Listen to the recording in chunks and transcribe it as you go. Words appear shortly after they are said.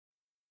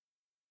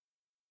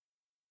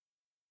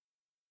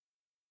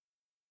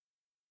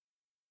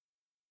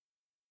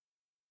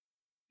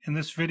In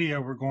this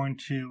video, we're going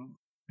to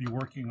be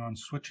working on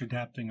switch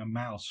adapting a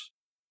mouse.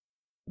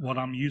 What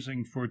I'm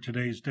using for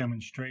today's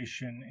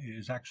demonstration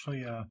is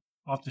actually a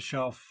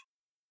off-the-shelf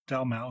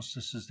Dell mouse.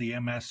 This is the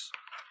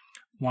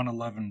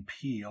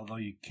MS111P, although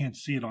you can't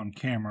see it on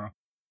camera.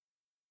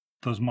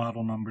 Those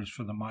model numbers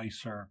for the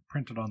mice are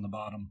printed on the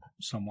bottom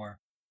somewhere.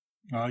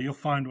 You'll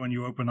find when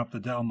you open up the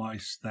Dell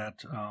mice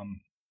that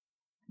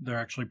they're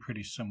actually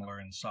pretty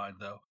similar inside,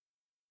 though.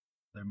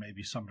 There may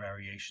be some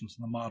variations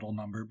in the model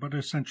number, but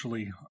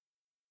essentially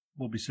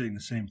we'll be seeing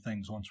the same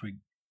things once we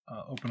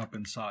open up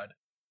inside.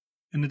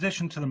 In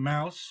addition to the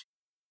mouse,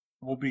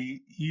 we'll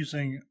be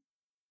using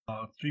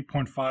a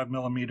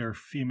 3.5mm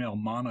female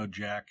mono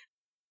jack.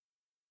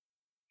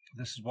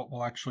 This is what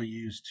we'll actually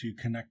use to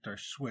connect our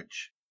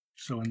switch.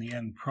 So in the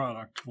end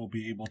product, we'll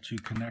be able to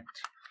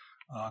connect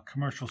a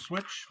commercial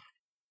switch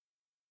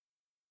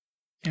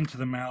into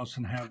the mouse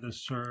and have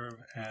this serve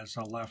as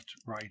a left,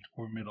 right,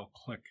 or middle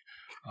click,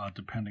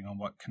 depending on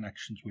what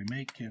connections we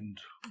make and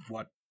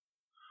what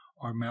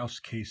our mouse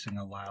casing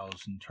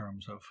allows in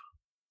terms of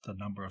the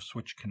number of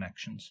switch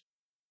connections.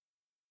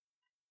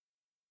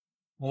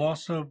 We'll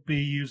also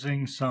be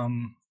using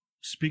some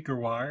speaker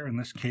wire. In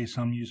this case,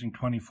 I'm using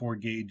 24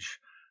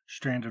 gauge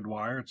stranded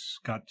wire. It's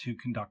got 2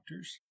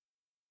 conductors.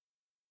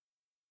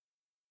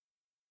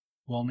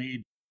 We'll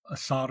need a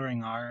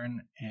soldering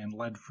iron and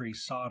lead-free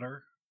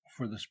solder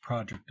for this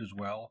project as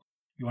well.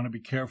 You want to be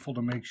careful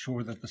to make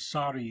sure that the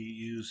solder you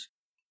use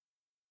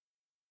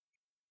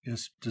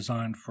is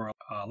designed for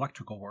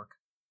electrical work.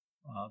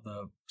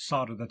 The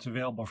solder that's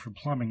available for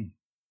plumbing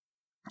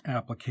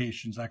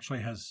applications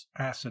actually has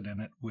acid in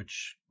it,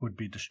 which would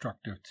be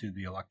destructive to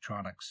the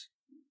electronics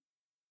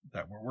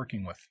that we're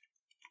working with.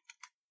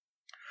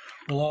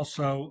 We'll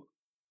also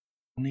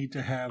need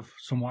to have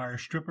some wire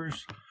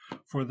strippers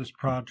for this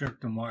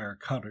project and wire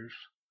cutters,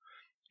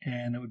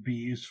 and it would be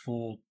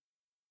useful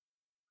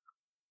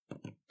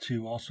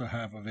to also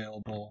have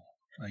available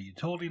a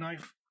utility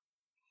knife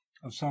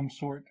of some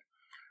sort,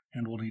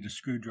 and we'll need a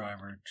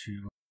screwdriver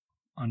to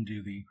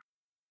undo the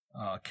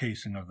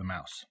casing of the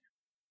mouse.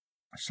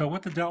 So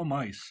with the Dell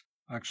mice,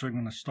 actually I'm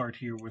going to start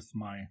here with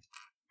my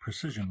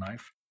precision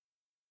knife.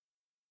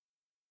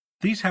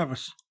 These have a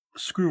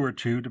screw or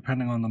two,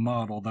 depending on the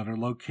model, that are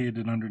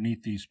located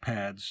underneath these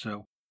pads.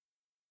 So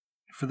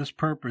for this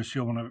purpose,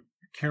 you'll want to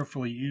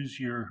carefully use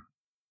your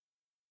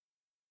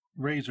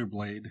razor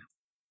blade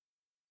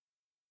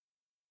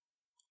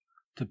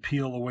to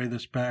peel away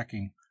this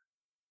backing.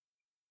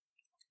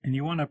 And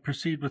you want to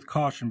proceed with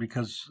caution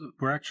because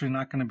we're actually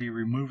not going to be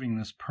removing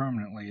this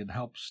permanently. It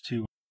helps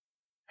to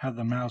have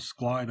the mouse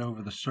glide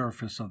over the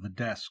surface of the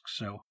desk,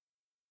 so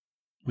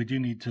we do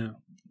need to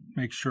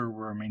make sure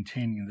we're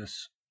maintaining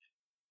this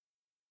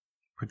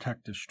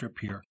protective strip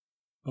here.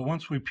 But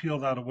once we peel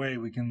that away,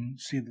 we can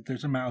see that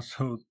there's a mouse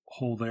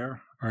hole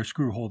there, or a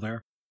screw hole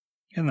there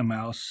in the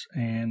mouse,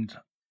 and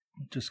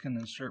I'm just going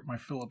to insert my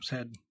Phillips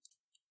head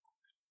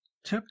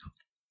tip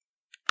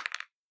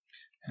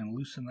and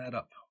loosen that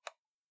up.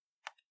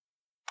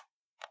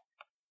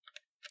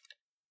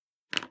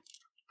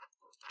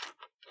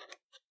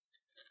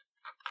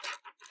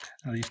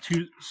 Now these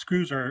 2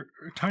 screws are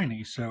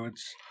tiny, so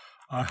it's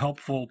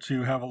helpful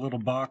to have a little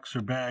box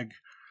or bag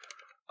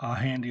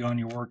handy on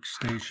your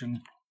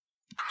workstation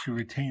to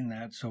retain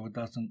that so it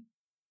doesn't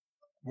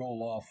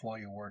roll off while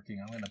you're working.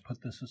 I'm going to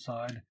put this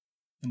aside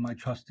in my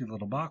trusty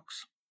little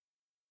box.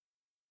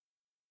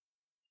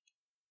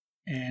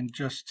 And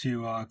just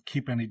to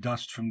keep any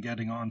dust from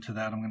getting onto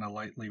that, I'm going to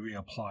lightly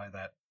reapply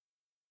that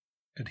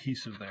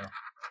adhesive there.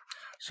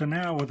 So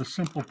now with a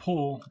simple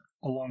pull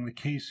along the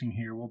casing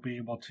here, we'll be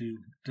able to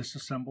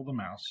disassemble the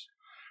mouse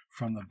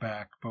from the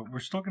back, but we're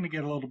still going to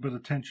get a little bit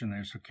of tension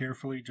there, so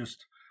carefully,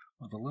 just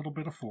with a little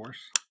bit of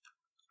force,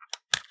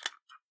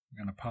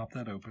 we're going to pop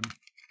that open.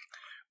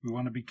 We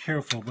want to be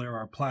careful. There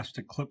are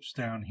plastic clips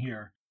down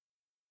here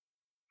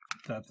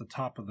that the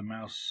top of the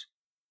mouse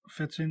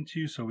fits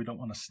into, so we don't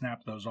want to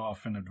snap those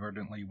off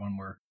inadvertently when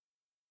we're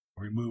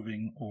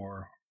removing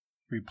or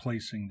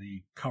replacing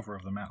the cover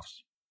of the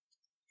mouse.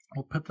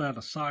 We'll put that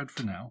aside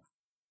for now.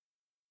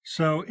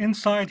 So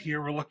inside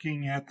here, we're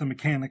looking at the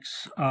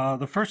mechanics.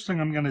 The first thing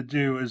I'm going to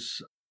do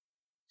is,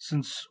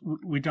 since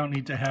we don't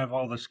need to have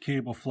all this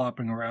cable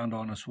flopping around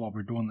on us while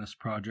we're doing this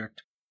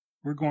project,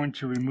 we're going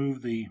to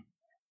remove the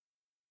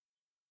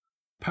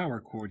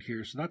power cord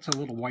here. So that's a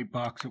little white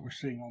box that we're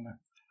seeing on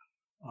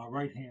the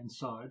right-hand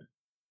side.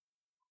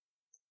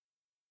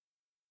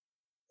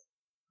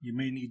 You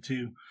may need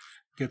to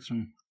get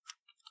some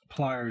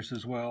pliers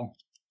as well.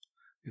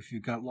 If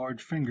you've got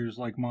large fingers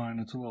like mine,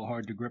 it's a little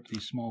hard to grip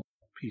these small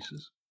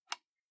pieces.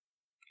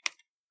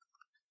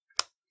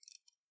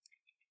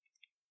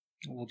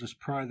 We'll just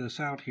pry this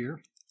out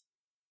here.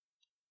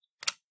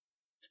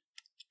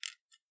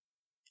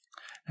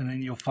 And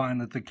then you'll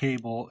find that the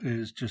cable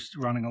is just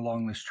running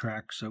along this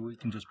track, so we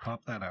can just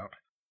pop that out.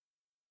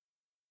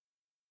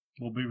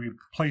 We'll be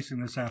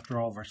replacing this after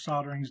all of our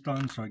soldering's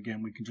done, so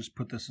again, we can just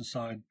put this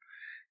aside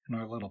in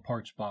our little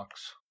parts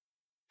box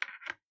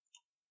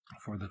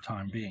for the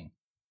time being.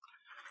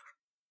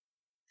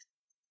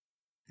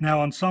 Now,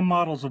 on some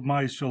models of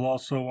mice, you'll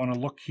also want to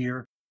look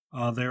here.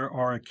 There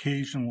are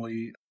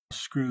occasionally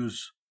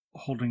screws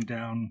holding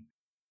down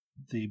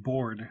the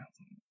board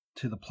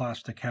to the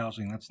plastic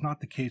housing. That's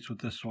not the case with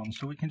this one,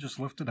 so we can just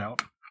lift it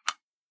out.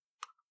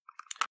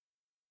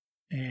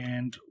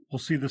 And we'll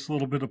see this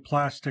little bit of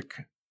plastic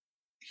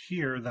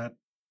here that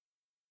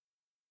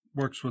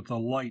works with the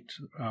light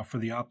for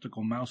the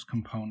optical mouse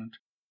component.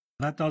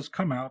 That does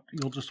come out.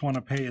 You'll just want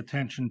to pay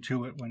attention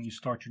to it when you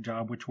start your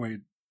job, which way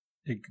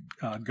it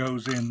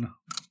goes in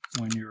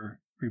when you're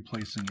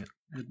replacing it.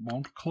 It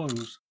won't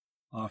close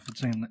if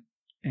it's in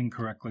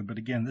incorrectly, but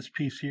again, this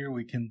piece here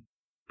we can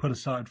put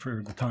aside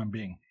for the time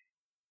being.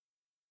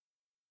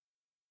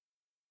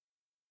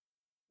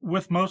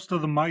 With most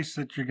of the mice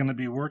that you're going to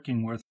be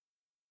working with,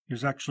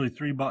 there's actually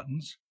 3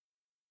 buttons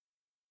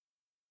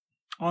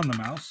on the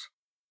mouse.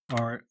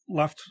 Our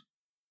left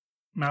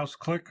mouse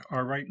click,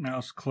 our right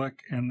mouse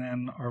click, and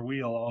then our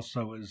wheel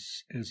also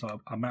is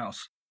a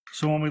mouse.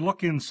 So when we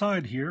look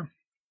inside here,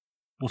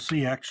 we'll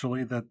see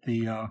actually that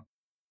the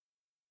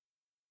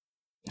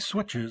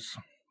switches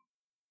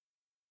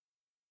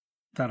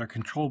that are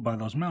controlled by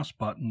those mouse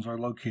buttons are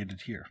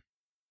located here.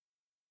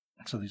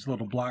 So these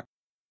little black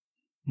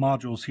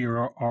modules here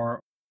are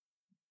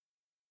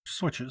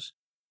switches.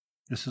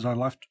 This is our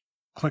left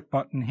click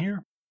button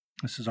here.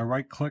 This is our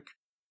right click.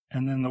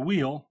 And then the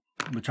wheel,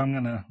 which I'm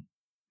going to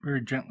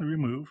very gently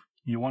remove.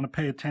 You want to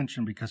pay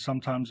attention because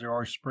sometimes there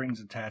are springs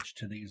attached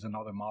to these in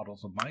other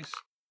models of mice,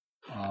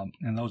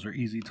 and those are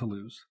easy to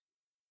lose.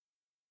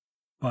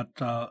 But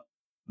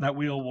that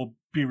wheel will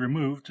be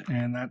removed,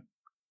 and that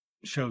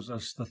shows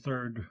us the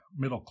 3rd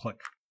middle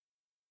click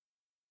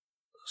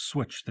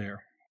switch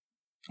there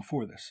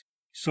for this.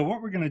 So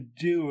what we're going to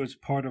do as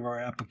part of our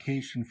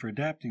application for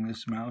adapting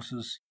this mouse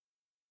is,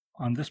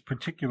 on this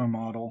particular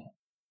model,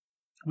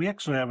 we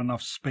actually have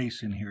enough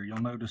space in here.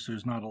 You'll notice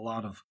there's not a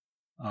lot of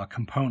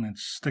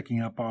components sticking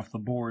up off the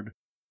board.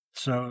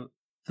 So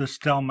this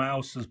Dell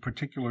mouse is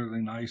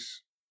particularly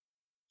nice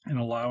in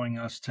allowing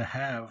us to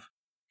have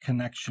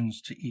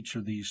connections to each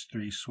of these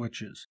 3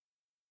 switches.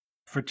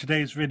 For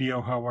today's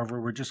video,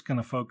 however, we're just going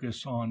to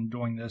focus on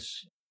doing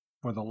this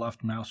for the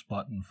left mouse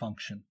button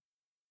function.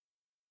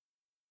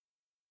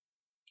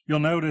 You'll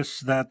notice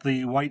that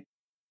the white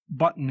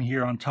button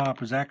here on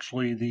top is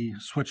actually the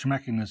switch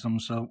mechanism,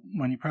 so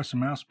when you press a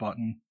mouse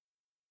button,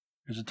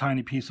 there's a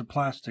tiny piece of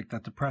plastic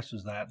that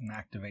depresses that and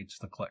activates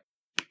the click.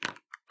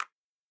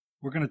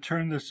 We're going to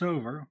turn this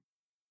over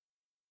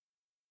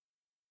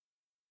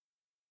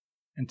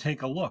and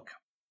take a look.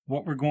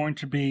 What we're going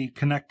to be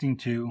connecting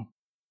to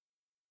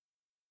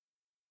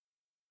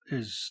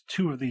is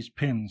 2 of these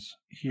pins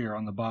here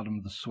on the bottom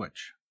of the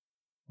switch.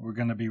 We're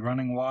going to be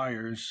running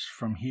wires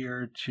from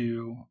here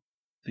to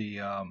the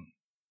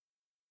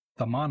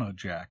mono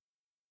jack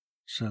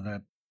so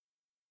that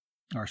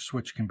our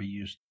switch can be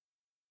used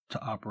to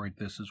operate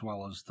this as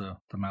well as the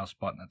mouse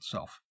button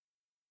itself.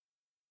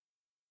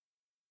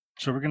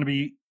 So we're going to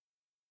be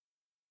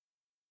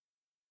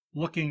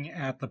looking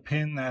at the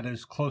pin that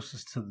is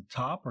closest to the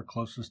top or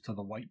closest to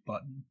the white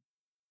button,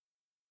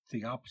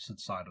 the opposite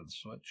side of the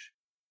switch,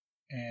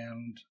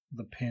 and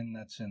the pin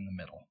that's in the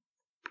middle.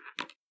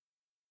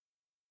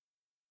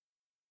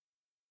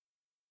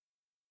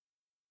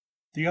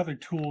 The other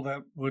tool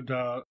that would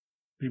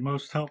be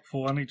most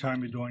helpful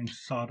anytime you're doing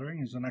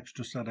soldering is an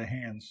extra set of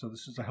hands. So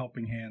this is a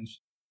helping hands.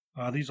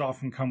 These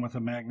often come with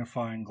a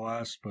magnifying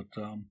glass, but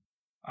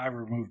I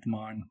removed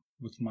mine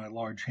with my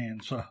large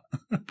hands. So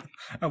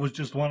that was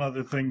just one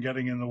other thing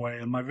getting in the way,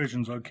 and my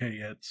vision's okay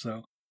yet.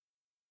 So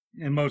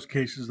in most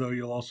cases, though,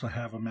 you'll also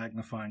have a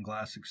magnifying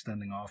glass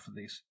extending off of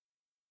these.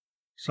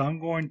 So I'm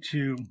going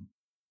to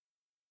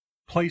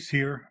place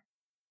here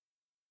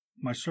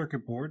my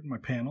circuit board, my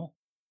panel,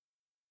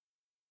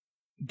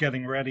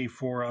 getting ready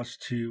for us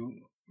to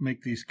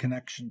make these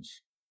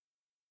connections.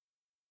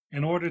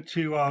 In order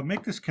to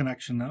make this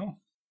connection, though,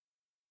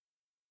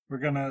 we're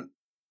going to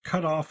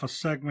cut off a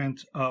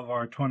segment of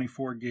our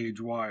 24 gauge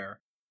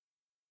wire.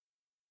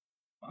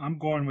 I'm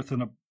going with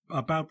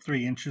about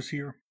 3 inches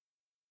here.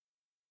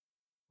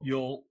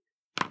 You'll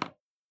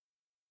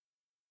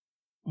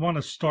want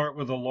to start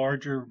with a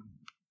larger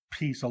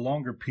piece, a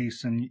longer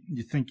piece than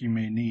you think you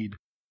may need.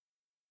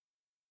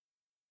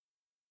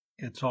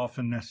 It's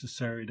often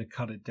necessary to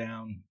cut it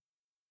down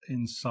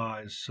in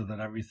size so that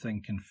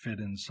everything can fit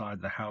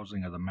inside the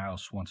housing of the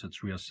mouse once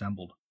it's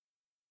reassembled.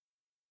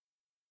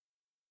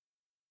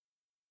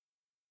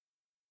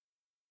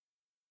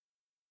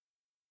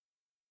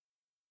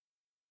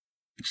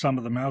 Some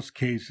of the mouse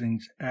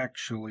casings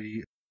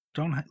actually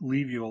don't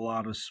leave you a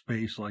lot of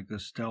space like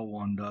this Dell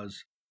one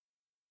does.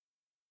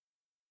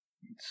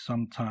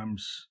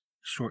 Sometimes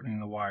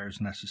shortening the wire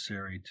is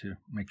necessary to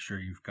make sure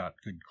you've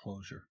got good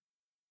closure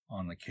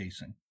on the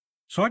casing.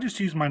 So I just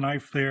use my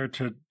knife there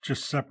to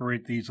just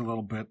separate these a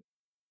little bit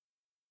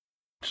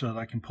so that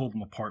I can pull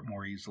them apart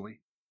more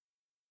easily.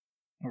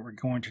 What we're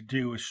going to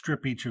do is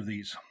strip each of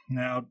these.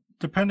 Now,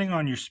 depending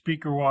on your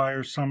speaker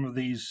wires, some of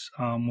these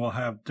will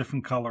have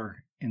different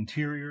color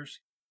interiors.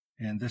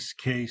 In this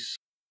case,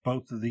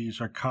 both of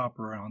these are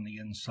copper on the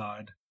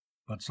inside,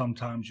 but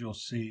sometimes you'll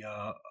see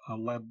a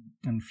lead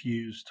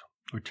infused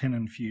or tin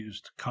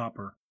infused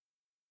copper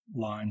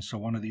line. So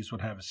one of these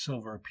would have a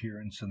silver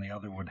appearance and the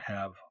other would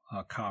have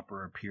a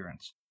copper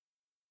appearance.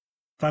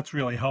 That's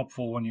really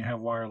helpful when you have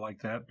wire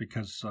like that,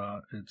 because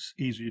it's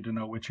easier to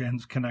know which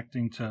end's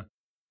connecting to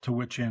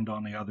which end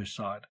on the other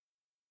side.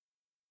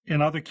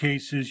 In other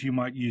cases, you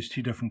might use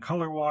two different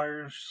color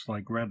wires,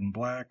 like red and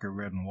black or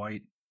red and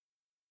white.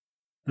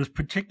 This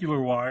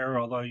particular wire,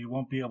 although you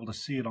won't be able to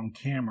see it on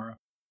camera,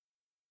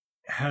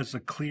 has a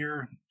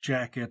clear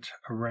jacket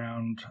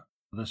around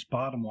this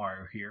bottom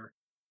wire here.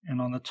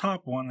 And on the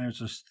top one, there's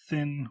this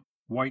thin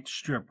white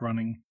strip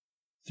running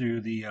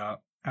through the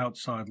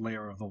outside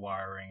layer of the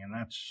wiring. And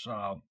that's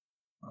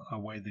a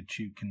way that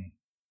you can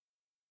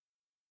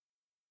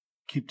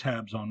keep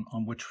tabs on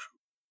which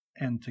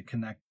end to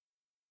connect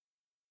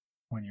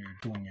when you're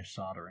doing your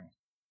soldering.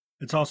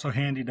 It's also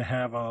handy to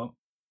have a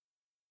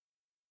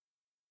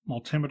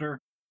multimeter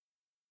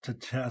to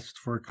test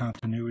for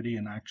continuity,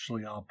 and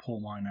actually I'll pull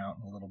mine out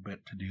in a little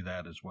bit to do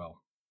that as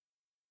well.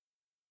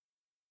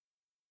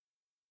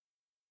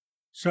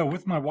 So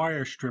with my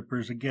wire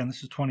strippers, again,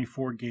 this is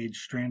 24 gauge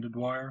stranded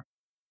wire,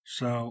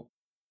 so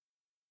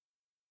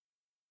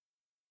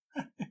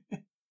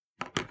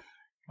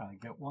gotta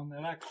get one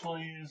that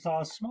actually is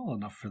small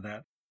enough for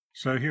that.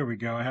 So here we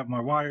go. I have my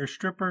wire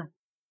stripper.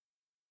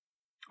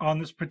 On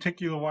this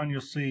particular one,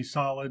 you'll see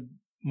solid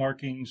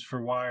markings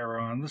for wire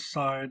on this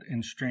side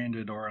and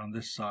stranded are on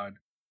this side.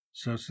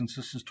 So since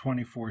this is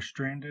 24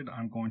 stranded,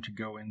 I'm going to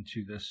go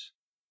into this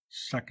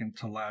second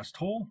to last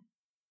hole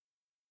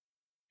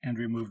and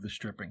remove the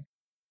stripping.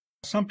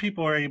 Some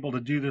people are able to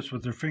do this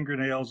with their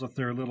fingernails if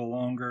they're a little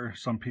longer.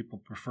 Some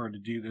people prefer to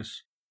do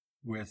this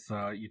with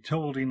a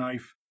utility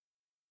knife.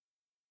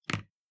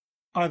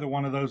 Either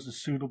one of those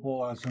is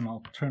suitable as an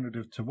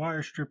alternative to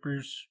wire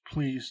strippers.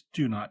 Please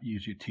do not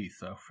use your teeth,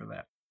 though, for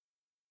that.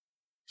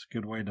 It's a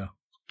good way to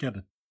get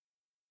an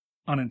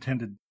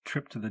unintended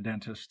trip to the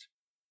dentist.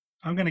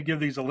 I'm going to give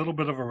these a little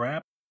bit of a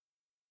wrap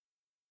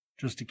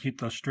just to keep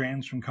those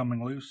strands from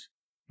coming loose.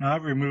 Now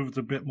I've removed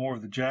a bit more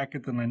of the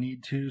jacket than I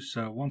need to,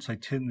 so once I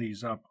tin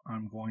these up,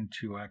 I'm going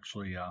to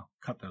actually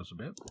cut those a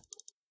bit.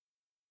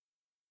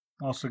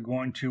 Also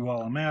going to,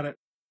 while I'm at it,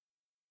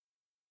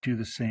 do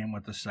the same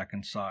with the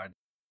second side.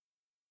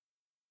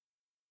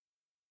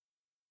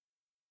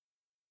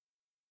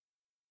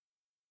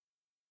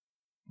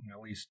 At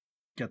least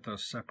get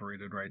those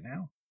separated right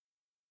now.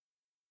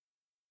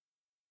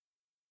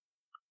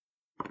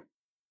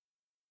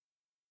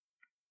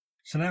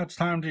 So now it's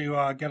time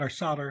to get our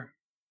solder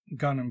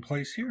gun in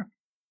place here.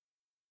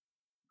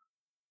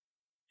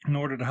 In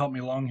order to help me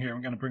along here,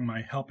 I'm going to bring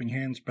my helping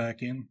hands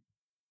back in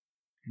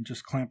and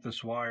just clamp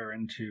this wire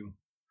into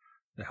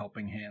the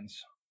helping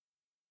hands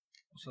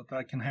so that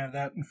I can have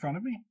that in front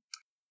of me.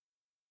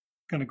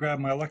 I'm going to grab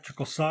my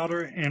electrical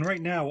solder, and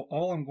right now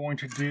all I'm going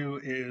to do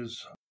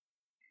is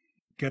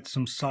get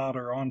some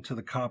solder onto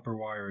the copper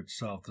wire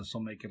itself. This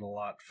will make it a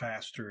lot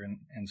faster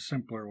and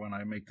simpler when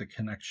I make the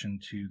connection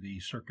to the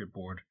circuit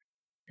board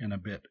in a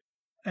bit.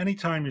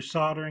 Anytime you're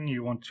soldering,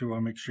 you want to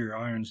make sure your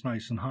iron's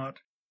nice and hot,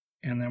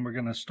 and then we're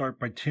going to start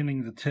by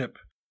tinning the tip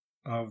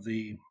of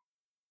the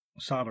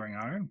soldering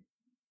iron.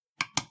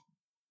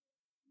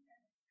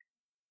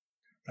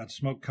 That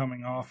smoke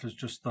coming off is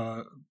just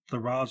the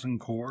rosin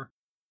core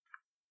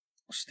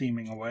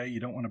steaming away.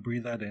 You don't want to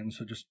breathe that in,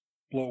 so just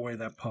blow away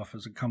that puff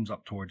as it comes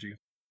up towards you.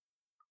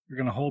 You're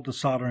going to hold the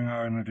soldering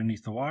iron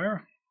underneath the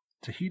wire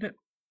to heat it,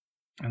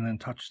 and then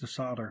touch the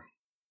solder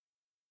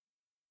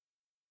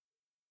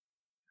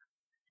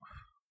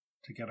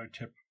to get our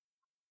tip.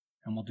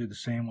 And we'll do the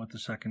same with the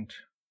second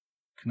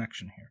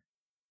connection here.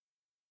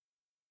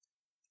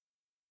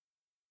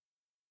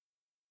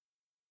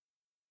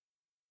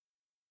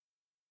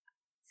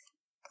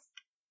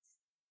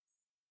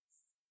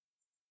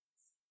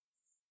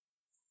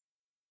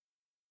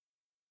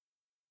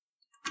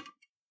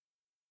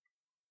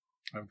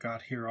 I've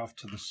got here off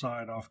to the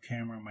side, off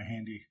camera, my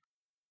handy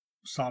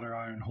solder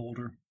iron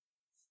holder,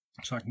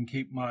 so I can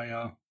keep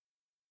my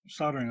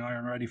soldering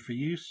iron ready for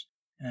use,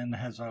 and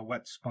has a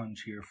wet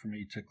sponge here for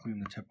me to clean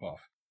the tip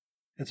off.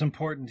 It's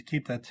important to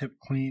keep that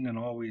tip clean and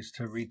always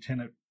to retin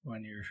it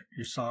when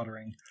you're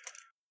soldering.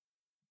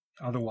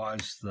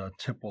 Otherwise, the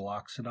tip will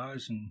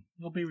oxidize, and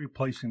you'll be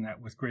replacing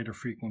that with greater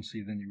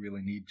frequency than you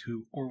really need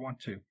to or want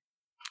to.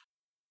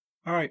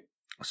 All right,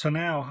 so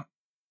now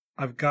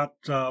I've got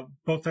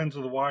both ends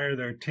of the wire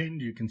there tinned.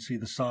 You can see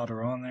the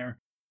solder on there.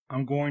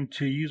 I'm going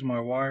to use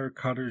my wire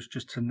cutters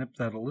just to nip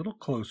that a little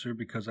closer,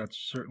 because that's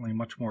certainly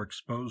much more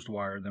exposed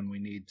wire than we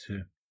need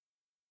to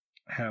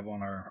have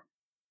on our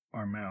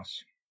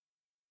mouse.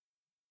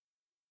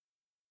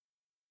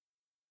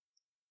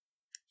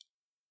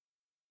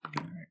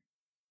 All right.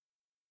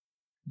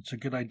 It's a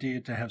good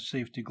idea to have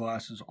safety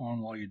glasses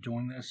on while you're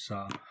doing this.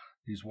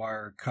 These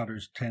wire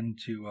cutters tend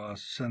to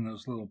send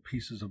those little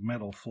pieces of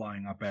metal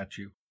flying up at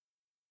you.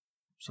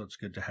 So it's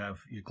good to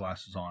have your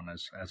glasses on,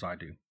 as I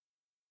do.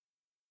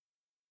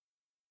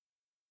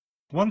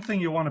 One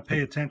thing you want to pay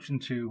attention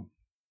to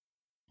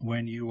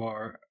when you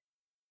are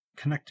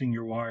connecting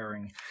your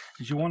wiring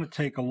is you want to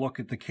take a look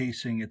at the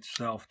casing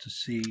itself to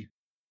see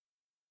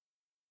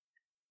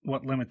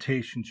what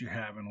limitations you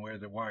have and where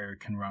the wire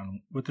can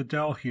run. With the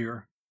Dell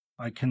here,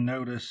 I can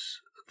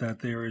notice that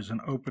there is an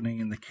opening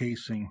in the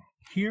casing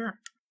here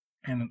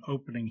and an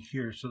opening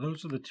here. So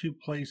those are the two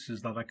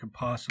places that I could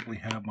possibly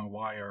have my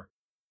wire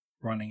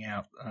running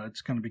out.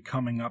 It's going to be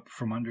coming up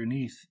from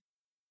underneath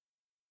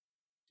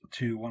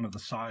to one of the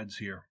sides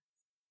here,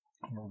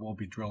 where we'll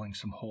be drilling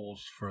some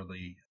holes for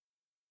the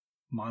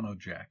mono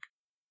jack.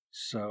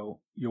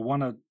 So you'll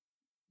want to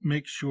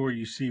make sure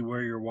you see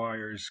where your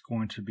wire is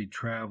going to be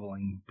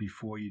traveling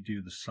before you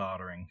do the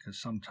soldering,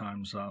 because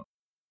sometimes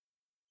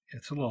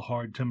it's a little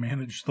hard to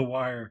manage the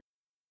wire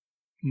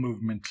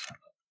movement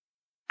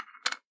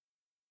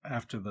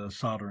after the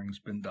soldering's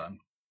been done.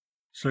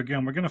 So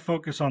again, we're going to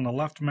focus on the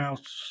left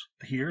mouse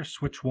here.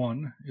 Switch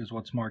 1 is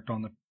what's marked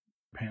on the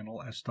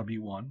panel,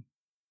 SW1.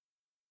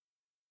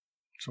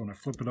 So when I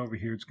flip it over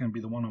here, it's going to be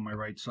the one on my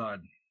right side.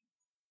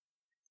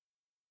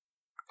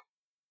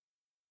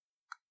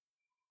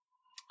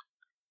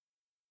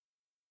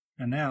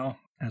 And now,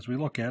 as we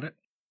look at it,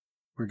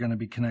 we're going to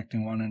be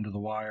connecting one end of the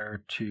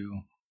wire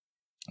to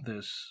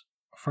this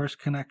first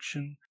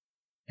connection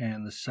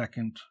and the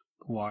second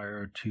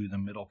wire to the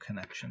middle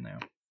connection now.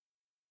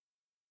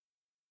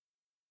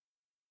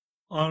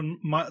 On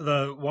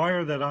the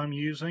wire that I'm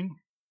using,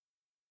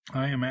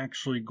 I am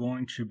actually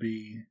going to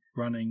be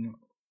running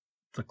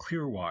the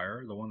clear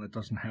wire, the one that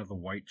doesn't have the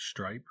white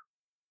stripe,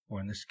 or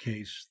in this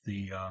case,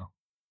 the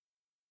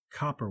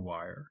copper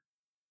wire,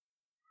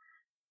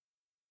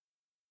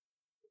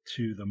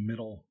 to the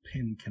middle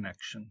pin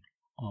connection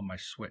on my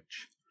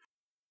switch.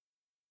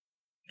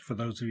 For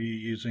those of you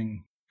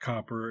using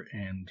copper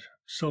and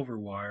silver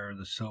wire,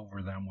 the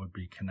silver then would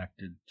be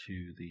connected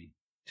to the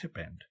tip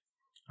end.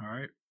 All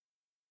right.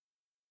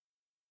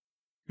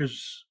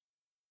 There's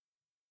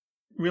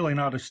really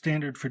not a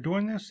standard for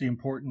doing this. The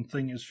important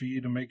thing is for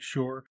you to make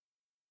sure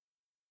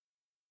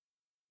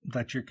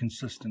that you're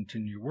consistent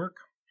in your work.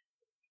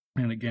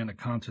 And again, a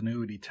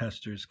continuity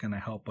tester is going to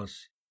help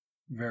us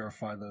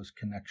verify those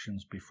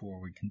connections before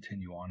we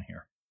continue on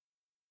here.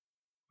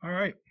 All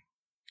right.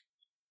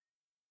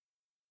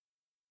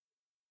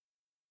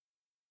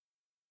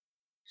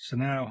 So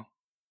now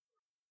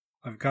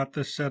I've got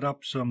this set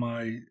up so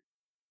my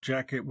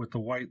jacket with the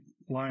white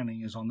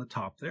lining is on the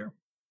top there.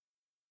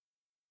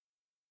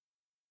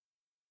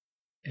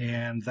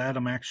 And that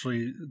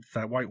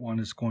that white one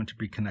is going to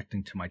be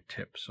connecting to my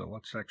tip. So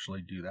let's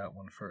actually do that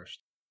one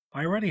first.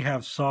 I already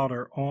have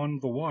solder on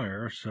the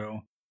wire,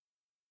 so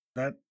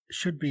that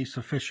should be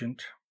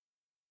sufficient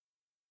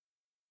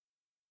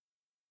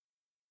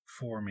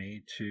for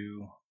me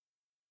to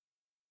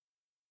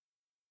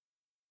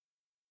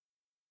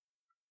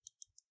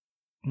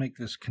make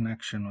this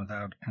connection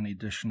without any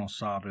additional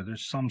solder.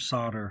 There's some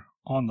solder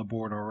on the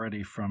board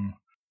already from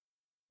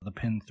the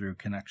pin through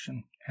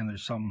connection, and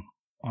there's some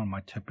on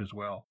my tip as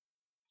well.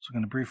 So I'm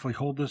going to briefly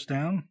hold this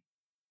down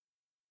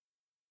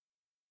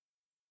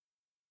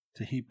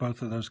to heat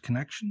both of those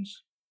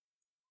connections,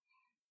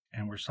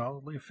 and we're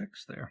solidly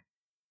affixed there.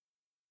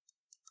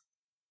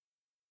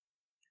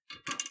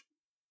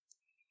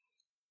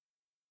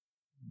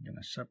 I'm going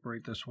to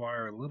separate this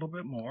wire a little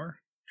bit more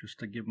just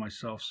to give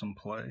myself some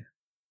play.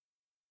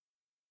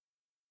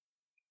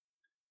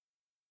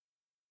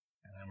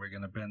 And then we're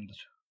going to bend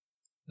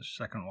the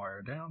second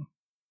wire down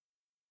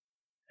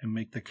and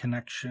make the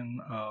connection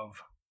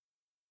of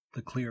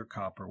the clear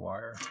copper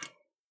wire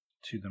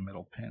to the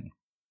middle pin.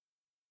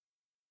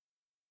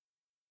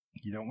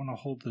 You don't want to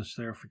hold this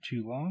there for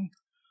too long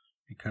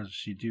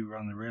because you do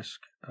run the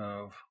risk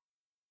of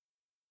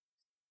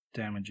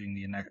damaging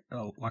the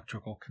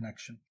electrical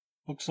connection.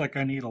 Looks like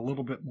I need a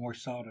little bit more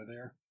solder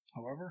there,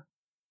 however.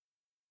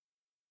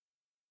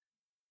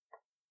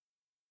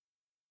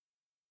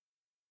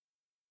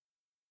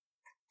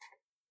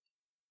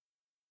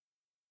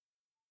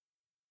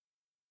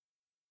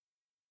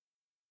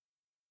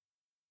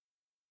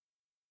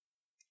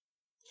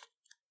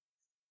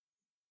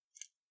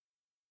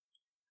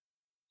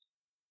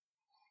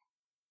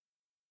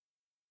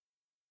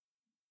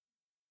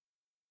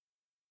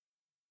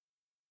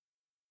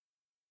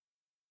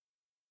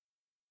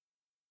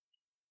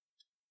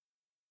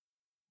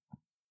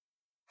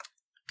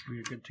 We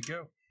are good to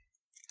go.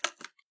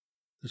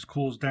 This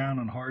cools down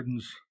and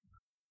hardens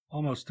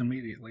almost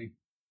immediately.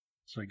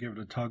 So I give it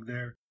a tug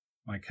there.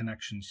 My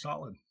connection's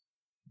solid.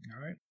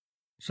 All right.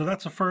 So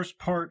that's the first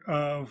part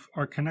of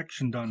our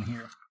connection done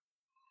here.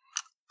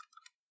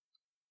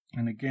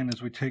 And again,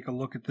 as we take a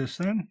look at this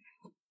then,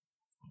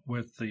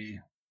 with the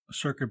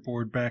circuit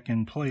board back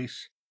in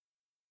place,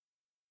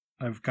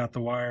 I've got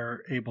the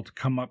wire able to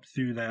come up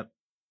through that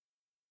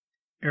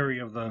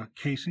area of the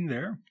casing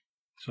there.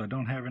 So I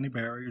don't have any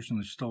barriers, and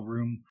there's still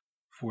room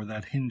for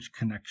that hinge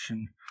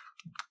connection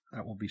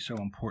that will be so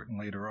important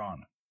later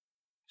on.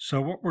 So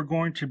what we're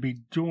going to be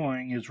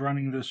doing is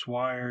running this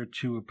wire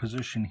to a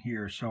position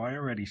here. So I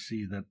already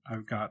see that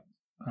I've got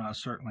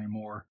certainly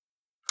more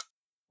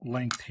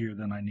length here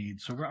than I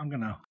need. So I'm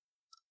going to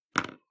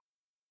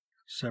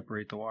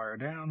separate the wire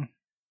down.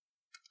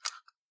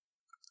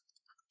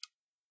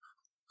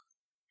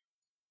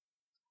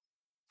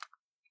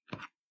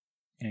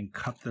 And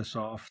cut this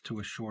off to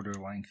a shorter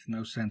length.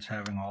 No sense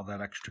having all that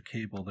extra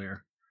cable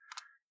there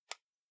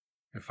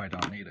if I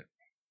don't need it.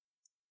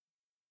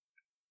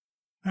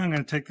 Now I'm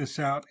going to take this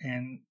out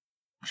and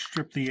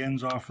strip the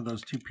ends off of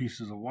those two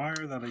pieces of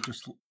wire that I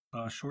just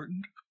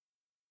shortened.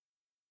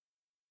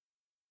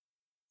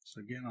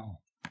 So again,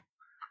 I'll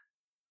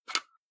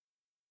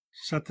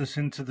set this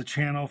into the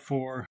channel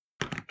for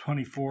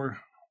 24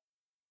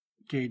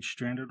 gauge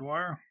stranded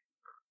wire.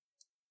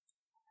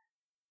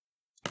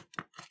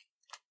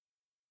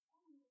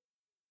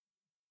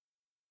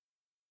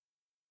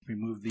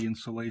 Remove the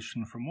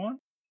insulation from one.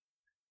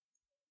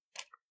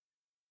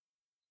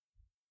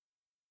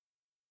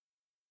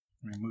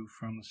 Remove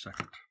from the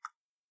second.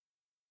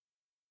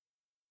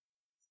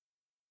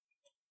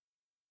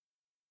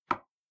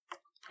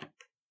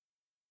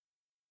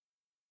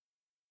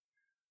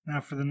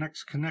 Now for the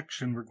next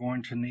connection, we're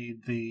going to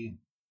need the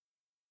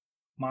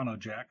mono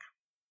jack.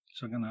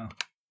 So I'm going to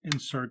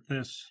insert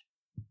this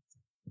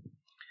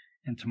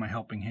into my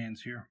helping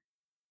hands here.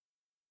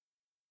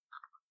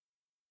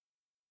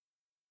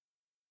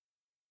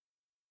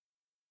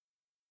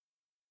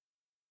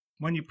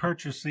 When you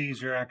purchase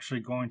these, you're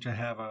actually going to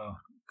have a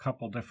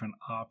couple different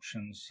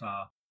options,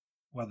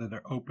 whether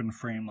they're open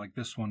frame like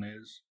this one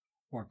is,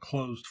 or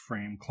closed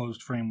frame.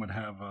 Closed frame would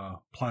have a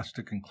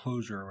plastic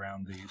enclosure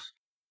around these.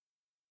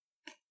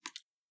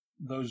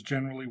 Those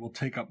generally will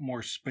take up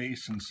more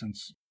space, and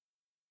since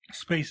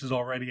space is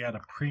already at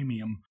a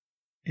premium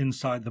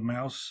inside the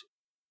mouse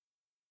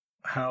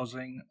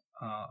housing,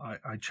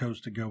 I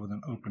chose to go with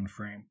an open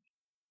frame.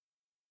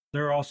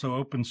 There are also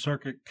open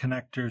circuit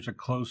connectors or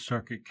closed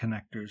circuit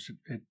connectors.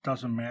 It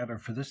doesn't matter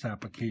for this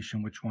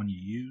application which one you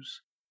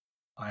use.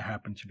 I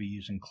happen to be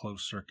using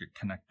closed circuit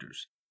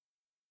connectors.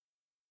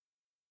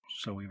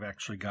 So we've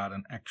actually got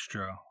an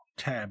extra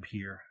tab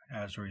here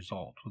as a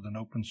result. With an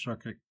open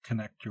circuit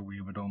connector,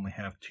 we would only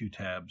have 2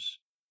 tabs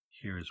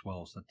here as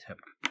well as the tip.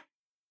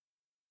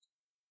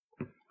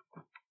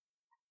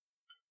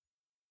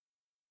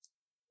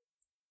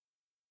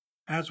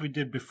 As we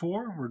did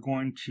before, we're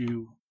going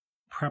to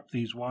prep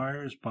these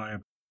wires by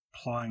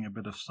applying a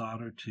bit of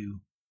solder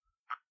to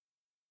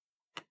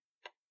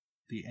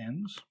the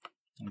ends.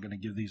 I'm going to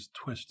give these a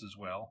twist as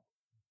well.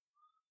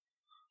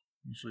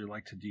 Usually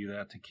like to do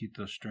that to keep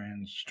those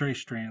stray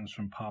strands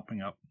from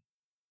popping up.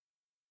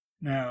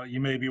 Now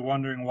you may be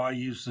wondering why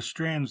use the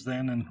strands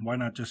then, and why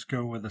not just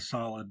go with a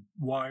solid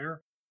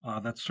wire?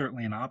 That's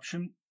certainly an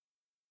option.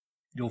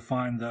 You'll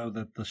find though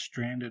that the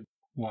stranded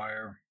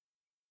wire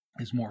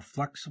is more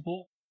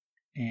flexible,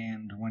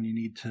 and when you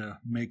need to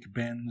make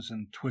bends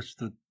and twist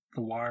the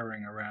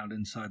wiring around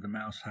inside the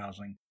mouse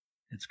housing,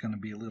 it's going to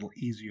be a little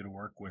easier to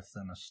work with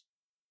than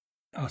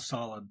a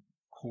solid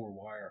core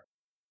wire.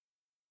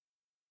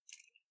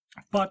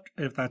 But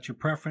if that's your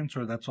preference,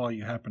 or that's all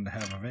you happen to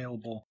have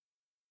available,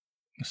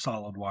 a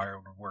solid wire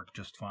would work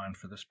just fine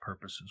for this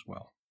purpose as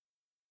well.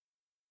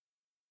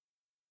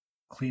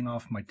 Clean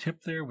off my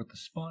tip there with the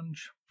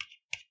sponge.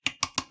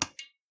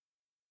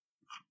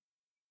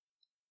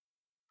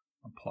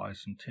 Apply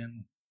some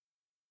tin.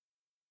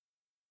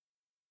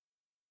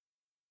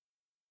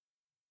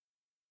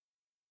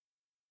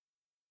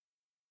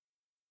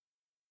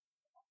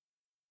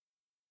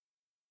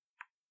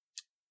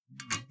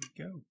 There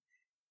we go.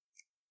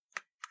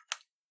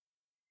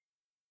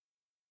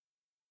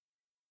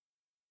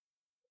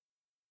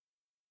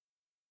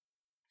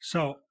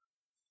 So,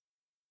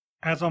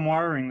 as I'm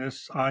wiring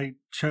this, I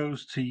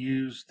chose to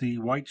use the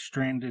white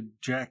stranded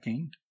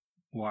jacking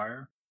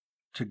wire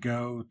to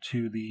go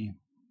to the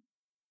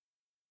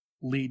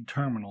lead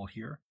terminal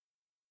here.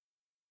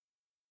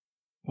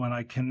 When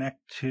I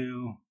connect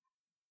to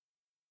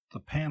the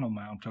panel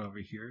mount over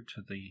here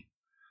to the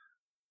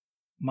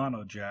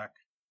mono jack,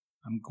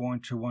 I'm going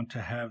to want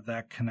to have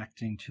that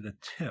connecting to the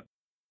tip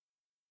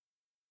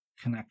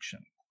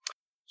connection.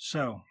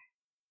 So,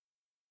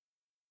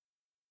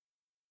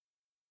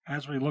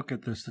 as we look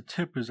at this, the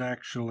tip is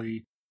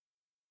actually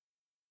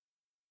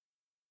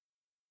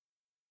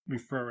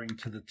referring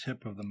to the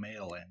tip of the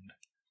male end.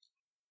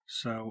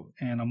 So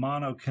in a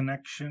mono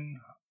connection,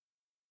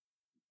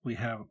 we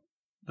have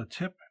the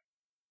tip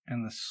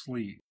and the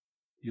sleeve.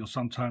 You'll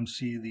sometimes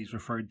see these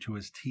referred to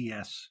as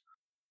TS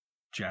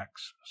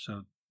jacks,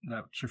 so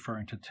that's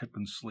referring to tip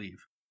and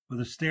sleeve. With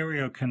a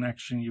stereo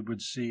connection, you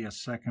would see a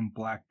second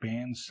black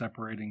band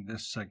separating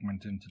this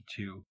segment into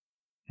 2,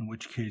 in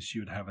which case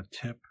you would have a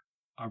tip,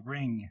 a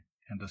ring,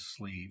 and a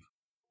sleeve,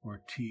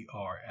 or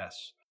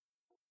TRS.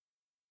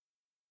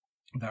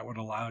 That would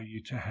allow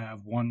you to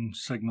have one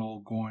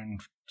signal going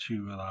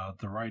to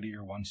the right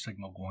ear, one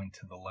signal going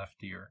to the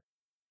left ear,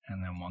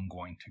 and then one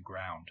going to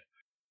ground.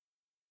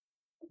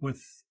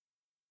 With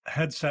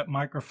headset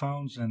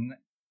microphones, and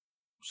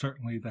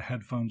certainly the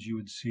headphones you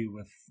would see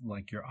with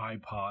like your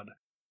iPod,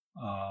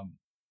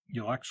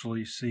 you'll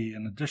actually see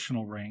an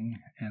additional ring,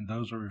 and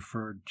those are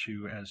referred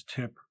to as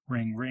tip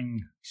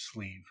ring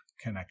sleeve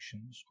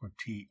connections, or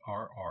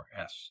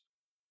TRRS.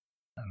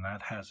 And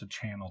that has a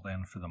channel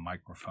then for the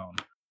microphone.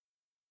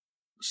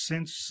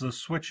 Since the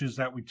switches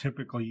that we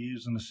typically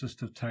use in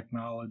assistive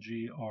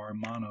technology are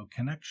mono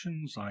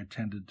connections, I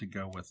tended to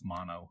go with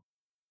mono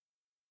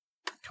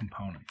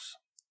components.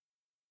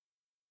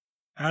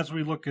 As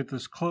we look at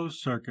this closed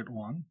circuit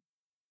one,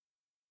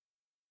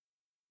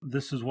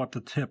 this is what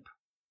the tip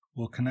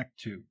will connect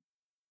to.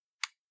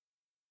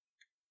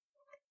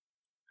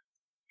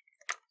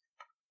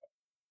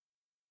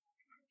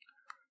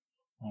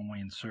 When we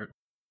insert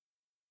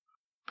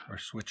or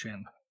switch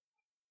in.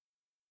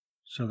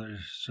 So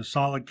there's a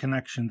solid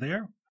connection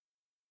there.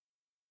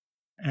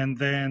 And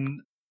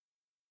then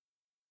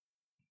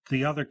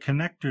the other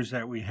connectors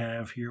that we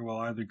have here will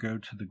either go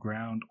to the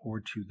ground or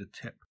to the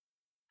tip.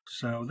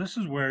 So this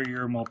is where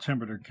your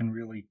multimeter can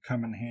really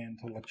come in hand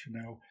to let you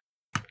know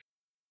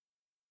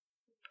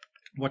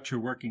what you're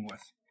working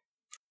with.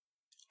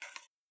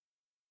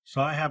 So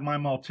I have my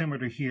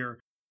multimeter here.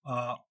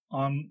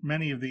 On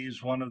many of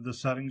these, one of the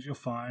settings you'll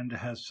find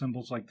has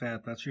symbols like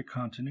that. That's your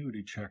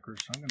continuity checker.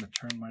 So I'm going to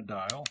turn my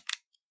dial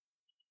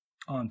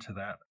onto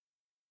that.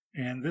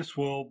 And this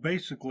will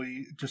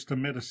basically just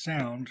emit a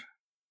sound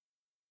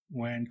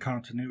when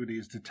continuity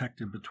is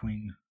detected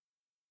between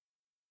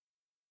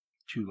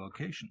two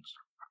locations.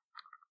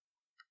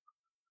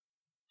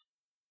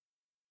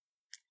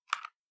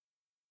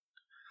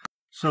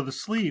 So the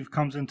sleeve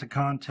comes into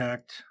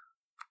contact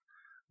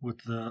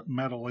with the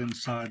metal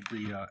inside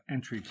the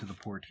entry to the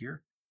port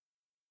here.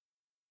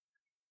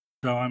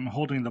 So I'm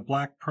holding the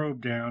black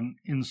probe down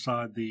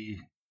inside the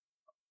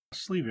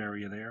sleeve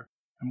area there.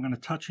 I'm going to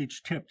touch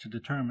each tip to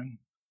determine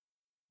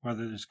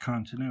whether there's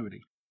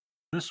continuity.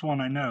 This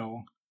one I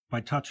know, by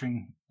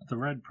touching the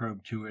red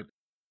probe to it,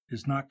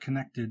 is not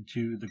connected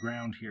to the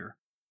ground here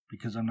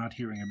because I'm not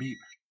hearing a beep.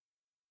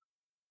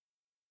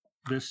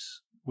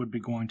 This would be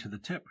going to the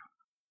tip,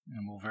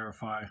 and we'll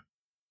verify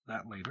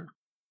that later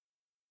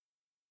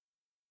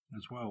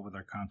as well with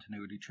our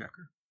continuity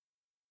checker.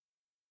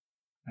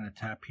 And a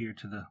tap here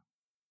to the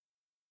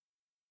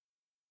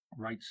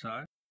right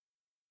side.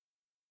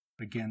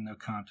 Again, no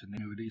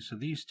continuity. So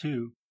these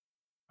two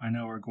I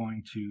know are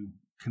going to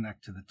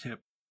connect to the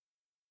tip,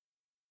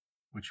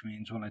 which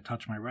means when I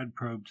touch my red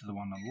probe to the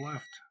one on the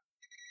left,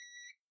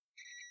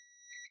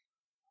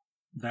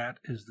 that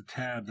is the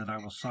tab that I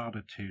will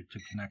solder to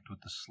connect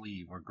with the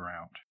sleeve or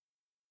ground.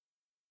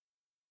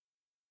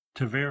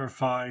 To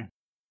verify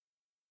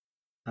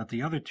that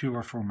the other two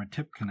are for my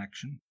tip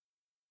connection,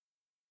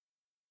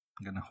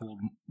 I'm going to hold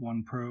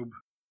one probe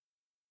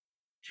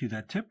to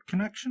that tip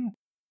connection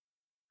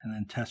and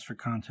then test for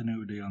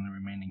continuity on the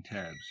remaining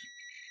tabs.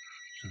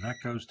 So that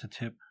goes to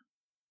tip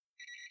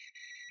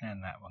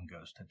and that one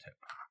goes to tip.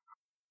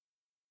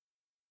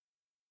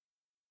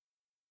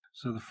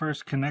 So the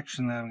first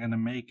connection that I'm going to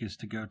make is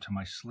to go to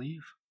my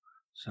sleeve.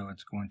 So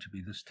it's going to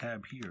be this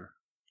tab here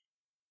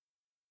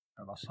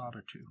that I'll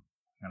solder to.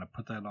 I'm going to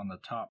put that on the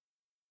top.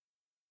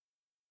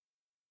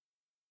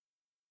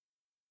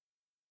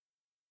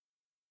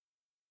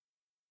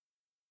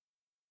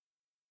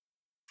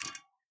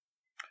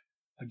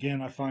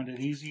 Again, I find it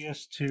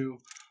easiest to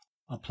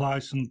apply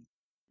some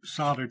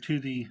solder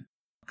to the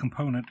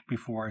component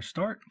before I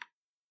start.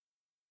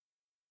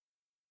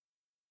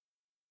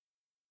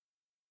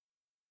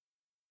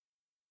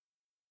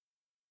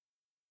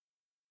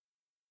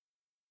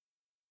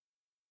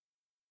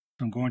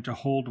 I'm going to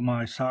hold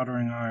my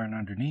soldering iron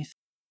underneath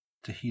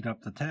to heat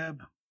up the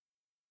tab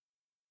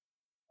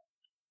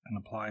and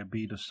apply a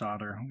bead of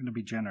solder. I'm going to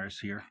be generous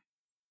here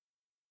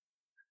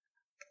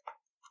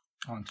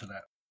onto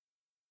that.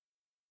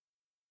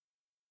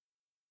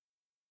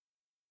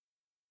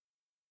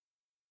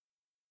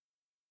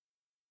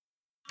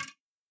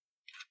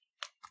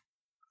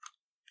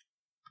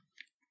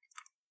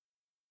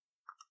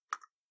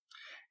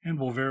 And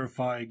we'll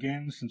verify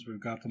again since we've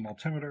got the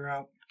multimeter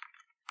out.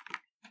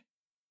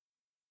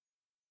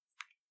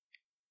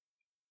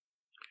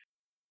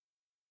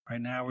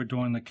 Right now we're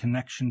doing the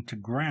connection to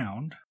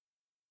ground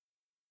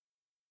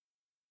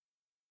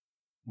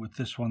with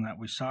this one that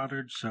we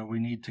soldered, so we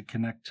need to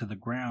connect to the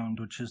ground,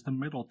 which is the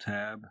middle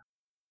tab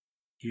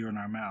here in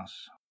our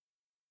mouse.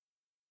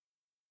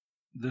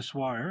 This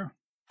wire,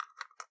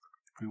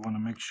 we want to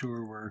make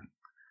sure we're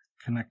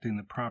connecting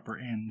the proper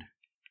end.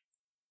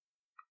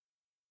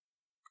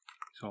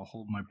 So I'll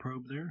hold my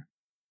probe there.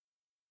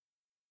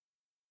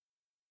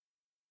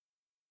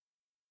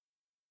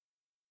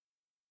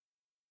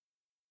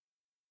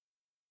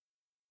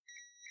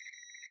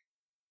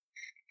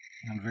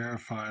 And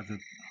verify that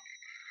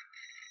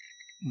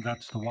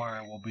that's the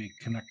wire we'll be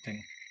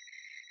connecting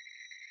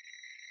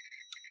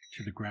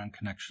to the ground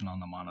connection on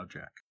the mono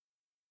jack.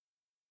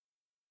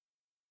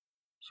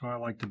 So I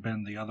like to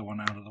bend the other one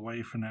out of the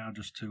way for now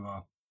just to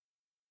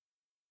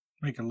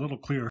make it a little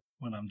clearer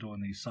when I'm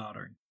doing these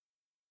soldering.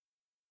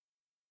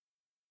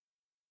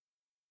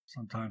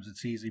 Sometimes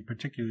it's easy,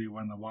 particularly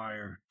when the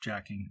wire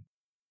jacking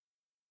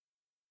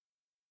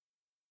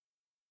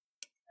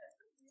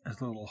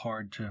is a little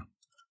hard to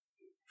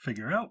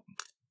figure out.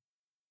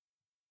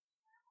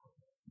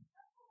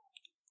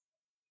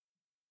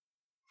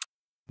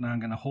 Now I'm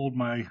going to hold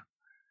my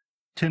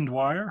tinned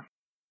wire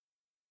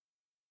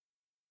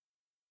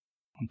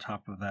on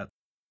top of that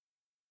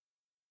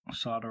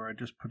solder I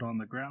just put on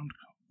the ground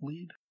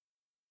lead.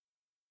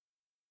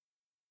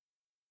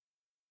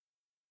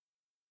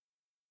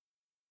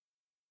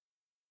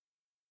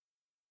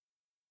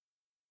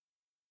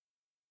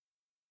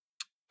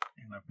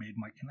 And I've made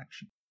my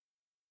connection.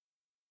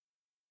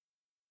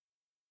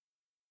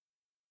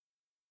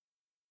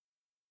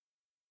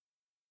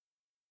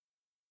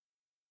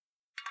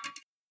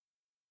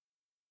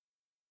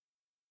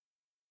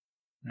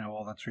 Now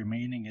all that's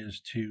remaining is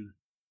to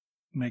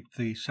make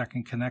the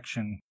second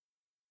connection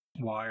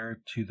wire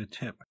to the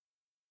tip.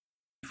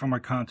 From our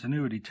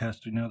continuity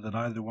test, we know that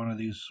either one of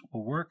these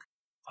will work.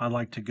 I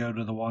like to go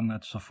to the one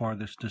that's the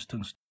farthest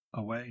distance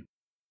away.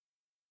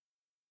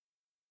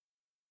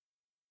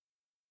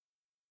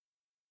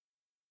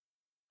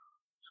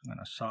 So I'm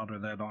going to solder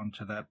that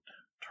onto that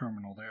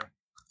terminal there.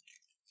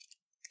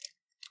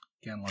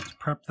 Again, let's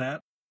prep that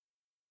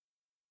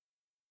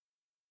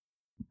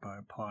by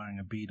applying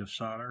a bead of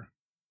solder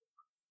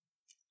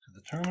to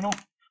the terminal.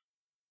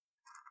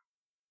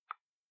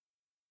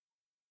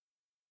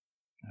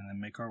 And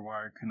then make our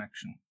wire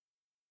connection.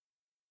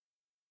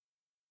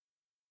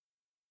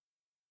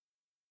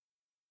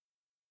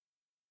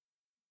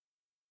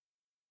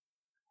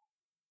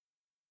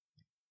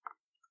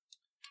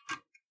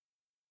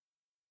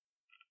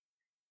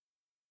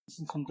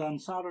 Since I'm done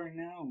soldering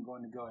now, I'm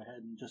going to go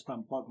ahead and just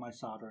unplug my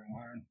soldering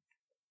iron,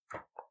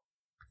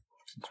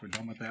 since we're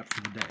done with that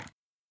for the day.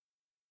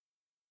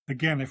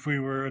 Again, if we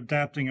were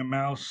adapting a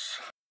mouse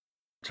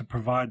to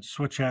provide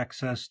switch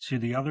access to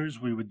the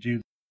others, we would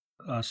do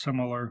a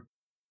similar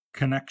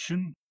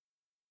connection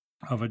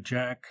of a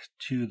jack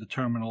to the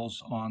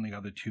terminals on the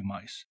other two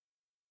mice.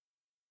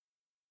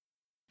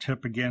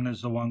 Tip again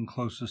is the one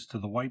closest to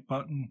the white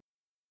button,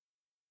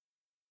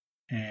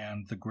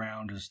 and the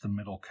ground is the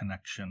middle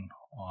connection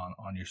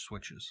on your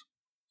switches.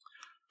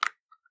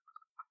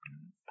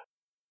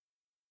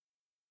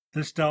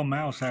 This Dell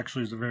mouse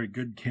actually is a very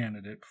good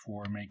candidate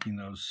for making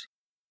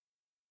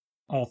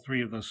all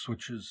three of those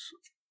switches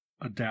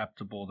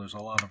adaptable. There's a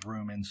lot of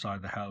room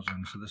inside the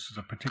housing, so this is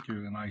a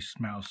particularly nice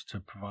mouse to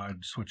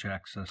provide switch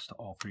access to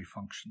all three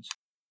functions.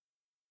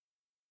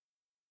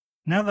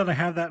 Now that I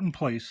have that in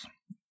place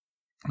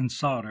and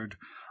soldered,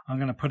 I'm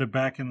going to put it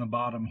back in the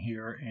bottom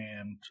here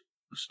and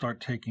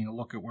start taking a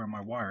look at where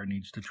my wire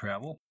needs to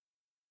travel.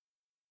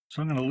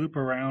 So I'm going to loop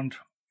around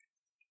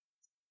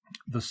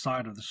the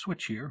side of the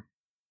switch here.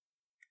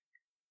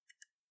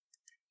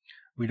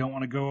 We don't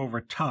want to go over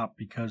top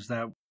because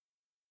that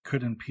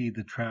could impede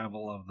the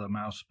travel of the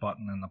mouse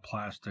button and the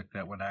plastic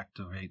that would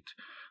activate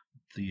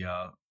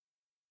the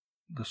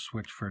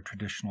switch for a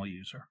traditional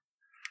user.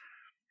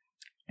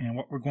 And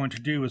what we're going to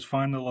do is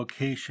find the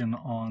location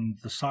on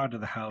the side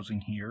of the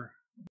housing here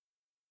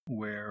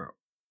where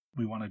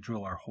we want to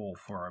drill our hole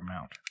for our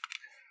mount.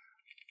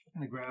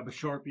 I'm going to grab a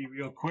Sharpie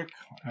real quick.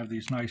 I have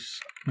these nice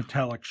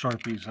metallic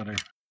Sharpies that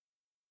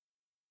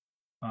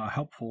are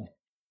helpful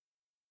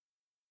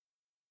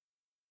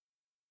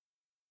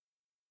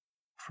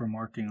for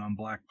marking on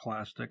black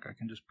plastic. I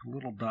can just put a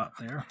little dot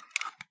there.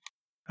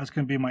 That's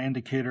going to be my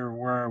indicator of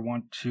where I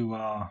want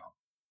to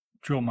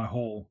drill my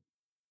hole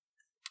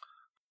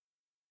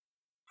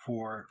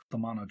for the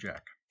mono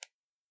jack.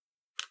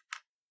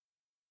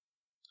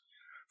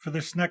 For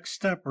this next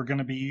step, we're going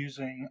to be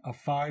using a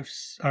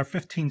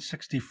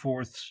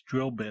 15/64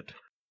 drill bit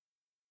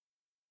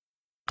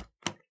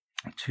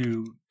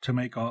to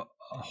make a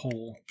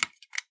hole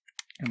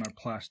in our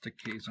plastic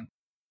casing.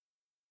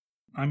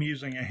 I'm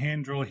using a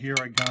hand drill here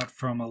I got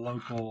from a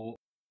local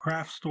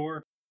craft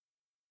store.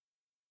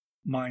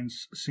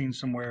 Mine's seen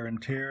some wear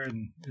and tear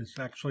and is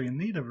actually in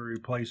need of a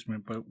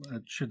replacement, but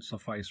it should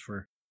suffice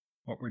for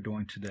what we're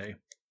doing today.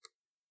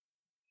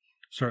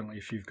 Certainly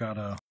if you've got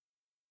a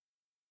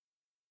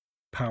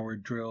power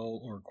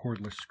drill or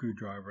cordless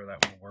screwdriver,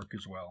 that will work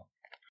as well.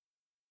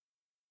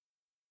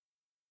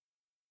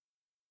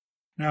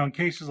 Now in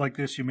cases like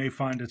this, you may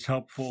find it's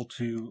helpful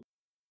to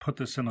put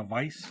this in a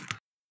vise.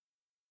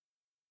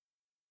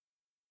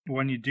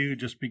 When you do,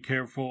 just be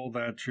careful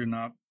that you're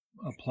not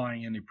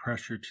applying any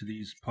pressure to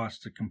these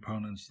plastic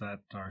components that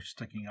are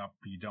sticking up.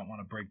 You don't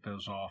want to break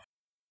those off,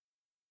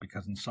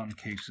 because in some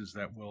cases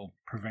that will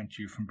prevent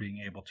you from being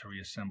able to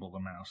reassemble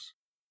the mouse.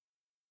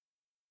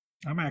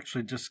 I'm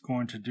actually just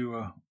going to do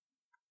a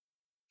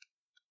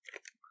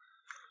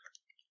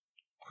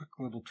quick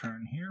little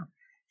turn here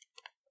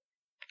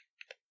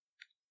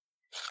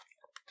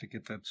to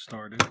get that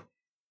started.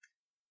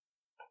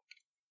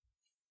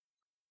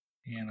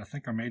 And I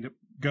think I made it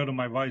go to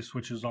my vise,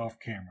 which is off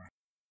camera.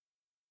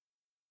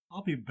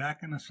 I'll be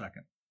back in a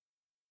second.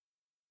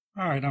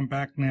 Alright, I'm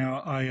back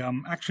now. I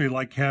actually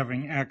like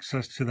having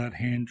access to that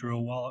hand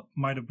drill. While it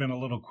might have been a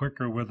little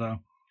quicker with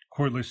a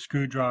cordless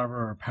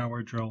screwdriver or a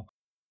power drill,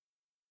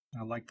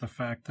 I like the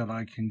fact that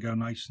I can go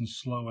nice and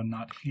slow and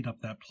not heat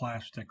up that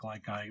plastic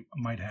like I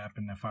might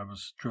happen if I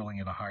was drilling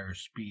at a higher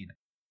speed.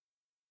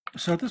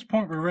 So at this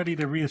point we're ready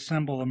to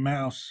reassemble the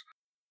mouse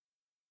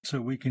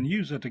so we can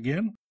use it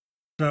again.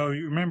 So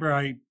you remember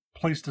I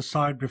placed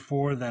aside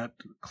before that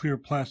clear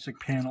plastic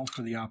panel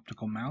for the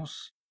optical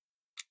mouse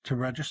to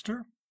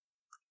register.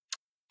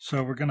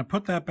 So we're going to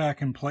put that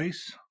back in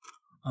place.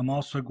 I'm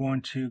also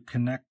going to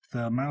connect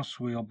the mouse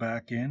wheel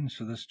back in,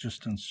 so this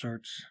just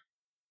inserts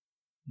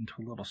into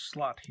a little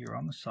slot here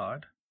on the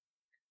side.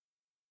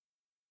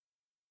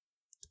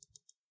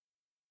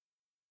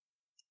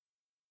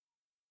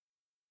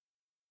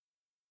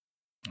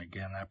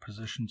 Again, that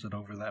positions it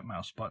over that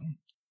mouse button.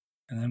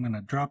 And then I'm going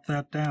to drop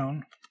that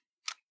down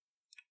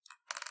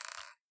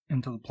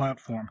into the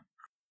platform.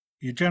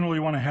 You generally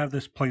want to have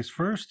this placed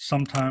first.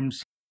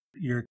 Sometimes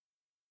your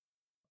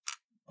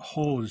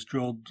hole is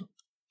drilled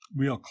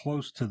real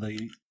close to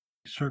the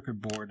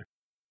circuit board.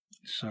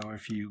 So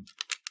if you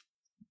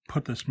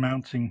put this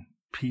mounting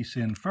piece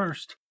in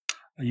first,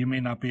 you may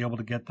not be able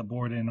to get the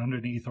board in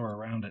underneath or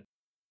around it.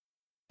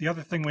 The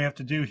other thing we have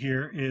to do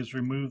here is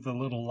remove the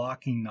little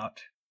locking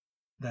nut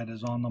that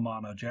is on the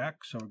mono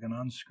jack. So we're going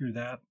to unscrew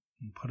that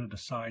and put it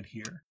aside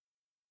here.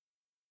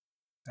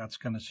 That's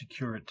going to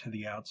secure it to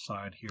the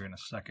outside here in a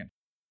second.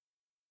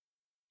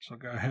 So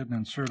go ahead and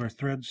insert our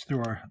threads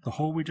through the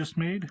hole we just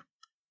made.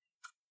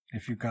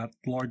 If you've got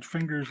large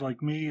fingers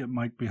like me, it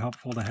might be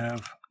helpful to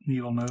have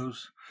needle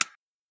nose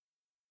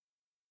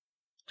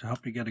to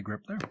help you get a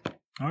grip there.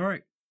 All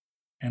right,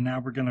 and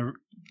now we're going to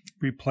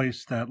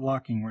replace that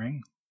locking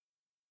ring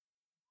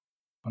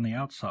on the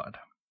outside.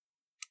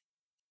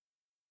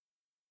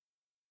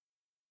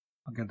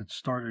 I'll get it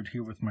started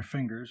here with my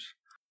fingers.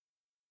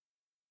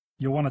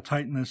 You'll want to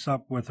tighten this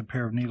up with a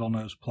pair of needle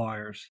nose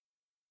pliers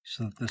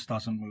so that this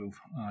doesn't move.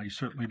 You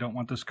certainly don't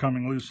want this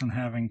coming loose and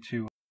having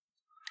to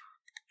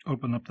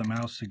open up the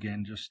mouse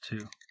again just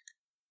to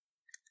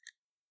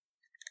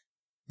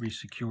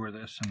resecure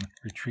this and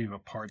retrieve a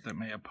part that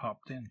may have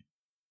popped in.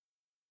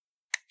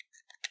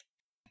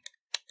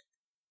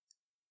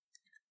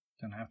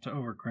 Don't have to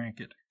over crank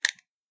it,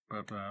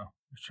 but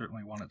we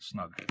certainly want it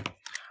snug.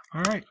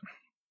 All right,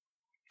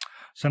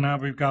 so now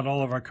we've got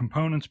all of our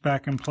components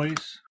back in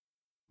place.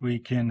 We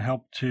can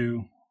help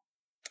to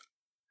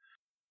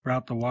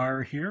route the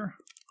wire here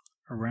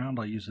around.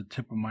 I'll use the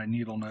tip of my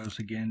needle nose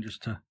again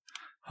just to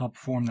help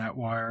form that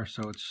wire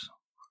so it's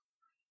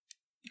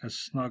as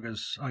snug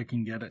as I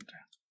can get it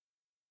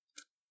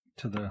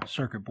to the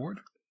circuit board.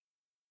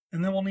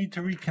 And then we'll need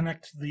to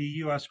reconnect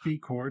the USB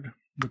cord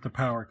with the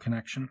power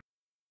connection.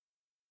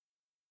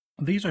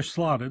 These are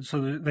slotted,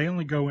 so they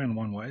only go in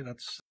one way.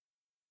 That's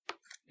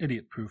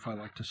idiot proof, I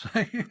like to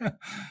say.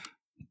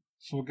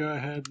 So we'll go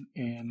ahead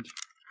and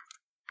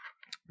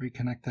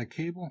reconnect that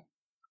cable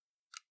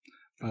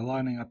by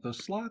lining up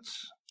those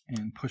slots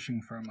and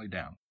pushing firmly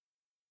down.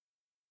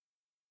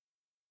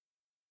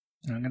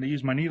 And I'm going to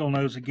use my needle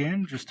nose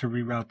again just to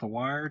reroute the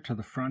wire to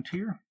the front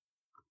here.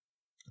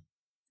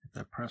 Get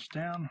that pressed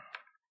down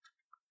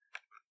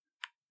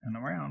and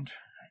around.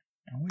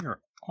 And we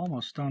are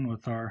almost done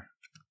with our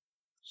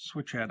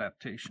switch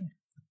adaptation.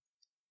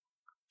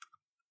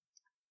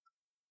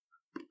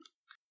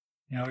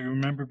 Now you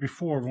remember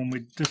before when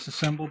we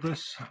disassembled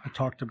this, I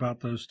talked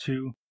about those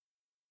two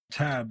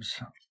tabs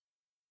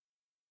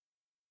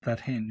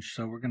that hinge.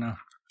 So we're going to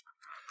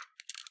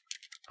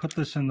put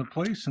this into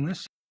place, and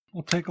this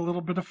will take a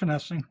little bit of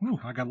finessing. Ooh,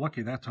 I got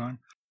lucky that time.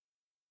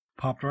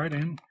 Popped right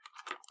in.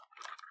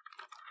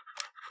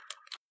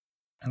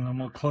 And then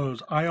we'll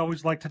close. I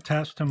always like to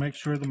test to make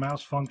sure the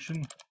mouse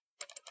function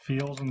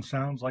feels and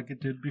sounds like it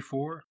did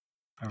before.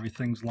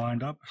 Everything's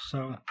lined up,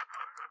 so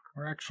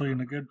we're actually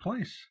in a good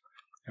place.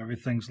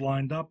 Everything's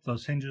lined up.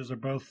 Those hinges are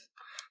both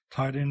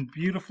tied in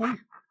beautifully.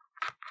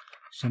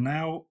 So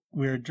now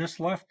we're just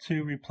left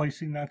to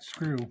replacing that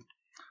screw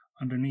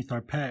underneath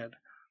our pad.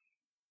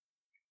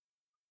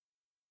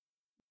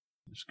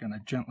 Just going to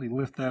gently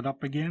lift that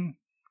up again.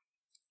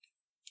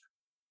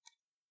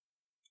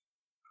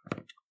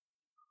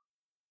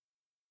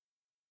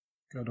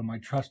 Go to my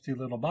trusty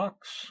little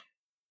box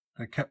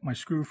that kept my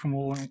screw from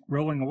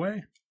rolling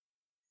away.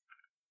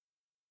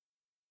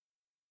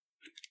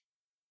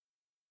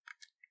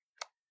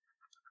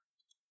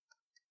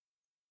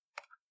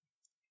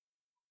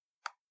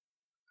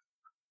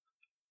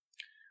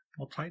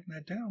 We'll tighten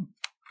that down.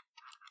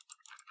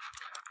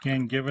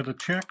 Again, give it a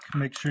check.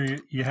 Make sure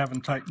you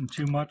haven't tightened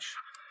too much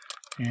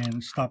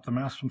and stop the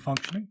mouse from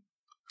functioning.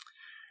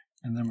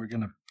 And then we're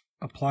going to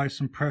apply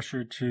some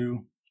pressure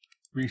to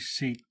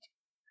reseat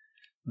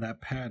that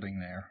padding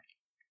there.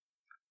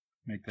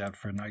 Make that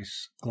for a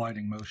nice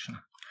gliding motion.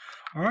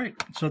 All right,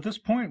 so at this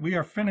point we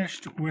are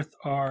finished with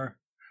our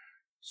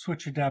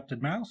switch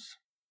adapted mouse.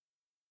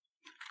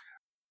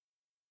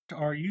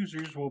 Our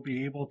users will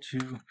be able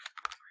to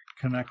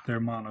connect their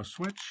mono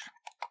switch,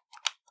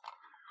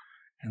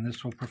 and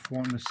this will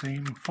perform the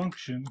same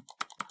function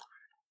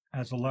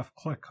as a left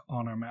click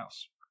on our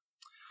mouse.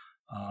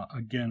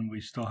 Again,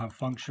 we still have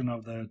function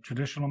of the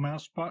traditional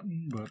mouse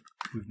button, but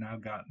we've now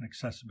got an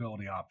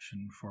accessibility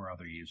option for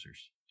other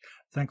users.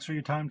 Thanks for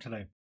your time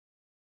today.